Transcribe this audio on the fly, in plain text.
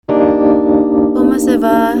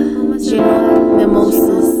va, genoux,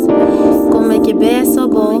 mimosas. Como que beso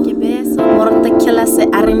bo, Immortal Killers se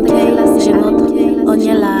arrimke, genoux,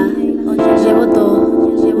 onyela, jevodo,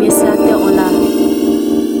 miesate ola.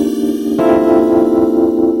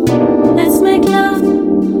 Let's make love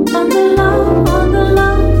on the low, on the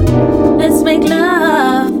low. Let's make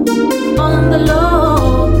love on the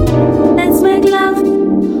low. Let's make love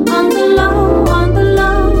on the low, on the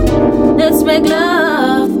low. Let's make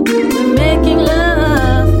love. We're making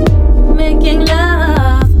love, making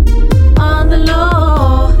love on the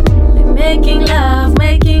low. We're making love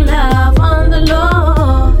on the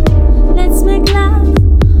low. Let's make love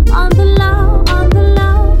on the low, on the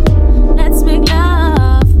low. Let's make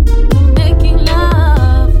love. We're making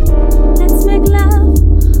love. Let's make love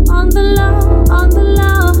on the low, on the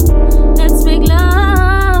low. Let's make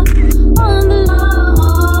love on the low.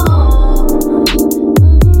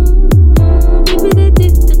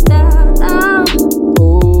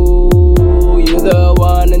 Ooh, you're the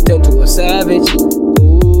one and turn to a savage.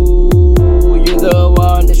 Ooh, you're the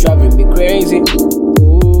one that's driving me crazy.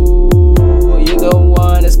 Ooh, you're the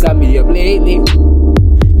one that's got me up lately.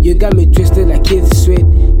 You got me twisted like kids sweat.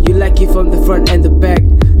 You like it from the front and the back.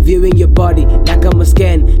 Viewing your body like I'm a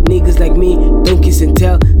scan. Niggas like me don't kiss and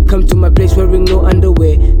tell. Come to my place wearing no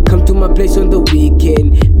underwear. Come to my place on the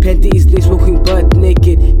weekend. Panties lace walking butt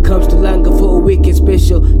naked. Comes to Langa for a weekend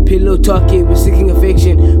special. Pillow talking, we're seeking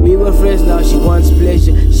affection. We were friends now, she wants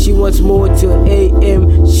pleasure. She wants more till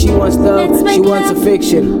AM. She wants love, she wants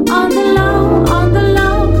affection. On the low, on the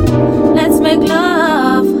low. Let's make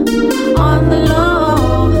love on the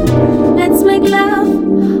low. Let's make love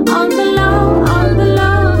on the low, on the low.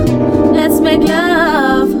 Let's make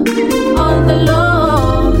love on the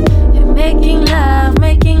low. We're making love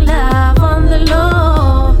on the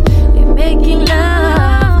low. We're making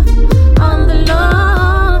love on the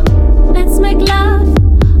low. Let's make love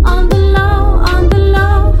on the low, on the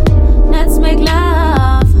low. Let's make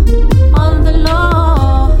love on the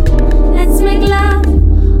low. Let's make love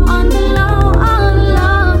on the low, on the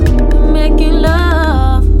low. We're making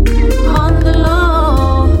love on the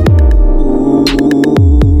low.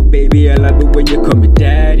 Ooh, baby, I love it when you call me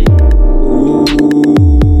daddy.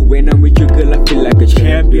 Ooh, when I'm with you, girl, I feel like a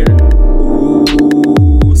champion.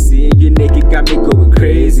 Ooh, seeing you naked got me going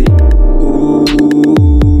crazy. Ooh,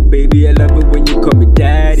 baby, I love it when you call me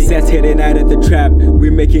daddy. Saturday night at the trap, we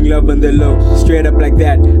making love on the low. Straight up like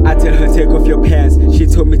that, I tell her take off your pants. She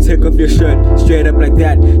told me take off your shirt. Straight up like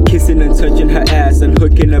that, kissing and touching her ass and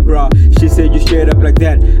hooking her bra. She said you straight up like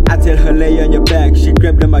that. I tell her lay on your back. She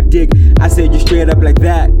grabbed on my dick. I said you straight up like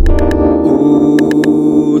that.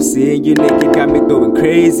 Ooh, seeing you naked got me going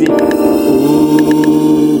crazy.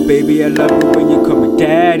 Ooh, baby, I love it when you call me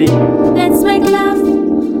daddy. Let's make love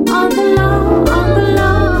on the low, on the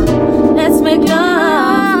low. Let's make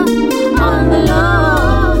love on the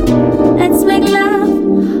low. Let's make love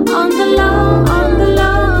on the low, on the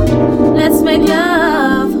low. Let's make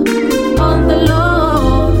love on the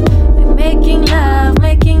low. We're making love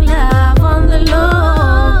on the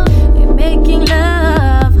low. We're making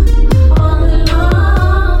love on the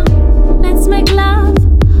low. Let's make love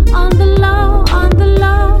on the low, on the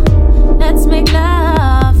low. Let's make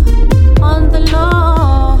love on the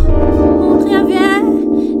low. On revient,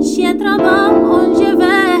 chien trop bon, on je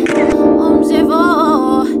vais, on je vais,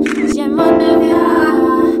 j'aime mon bien.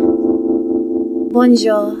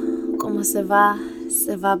 Bonjour, comment ça va?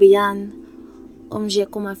 Ça va bien? Je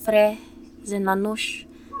comme frère, je n'anouche.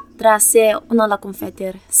 Tracé, on a la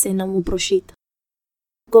confetter, c'est non mon prochit.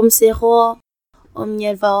 Comme c'est roi, on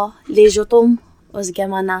y va, les jotons, os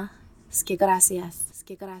gamana, ce qui gracias.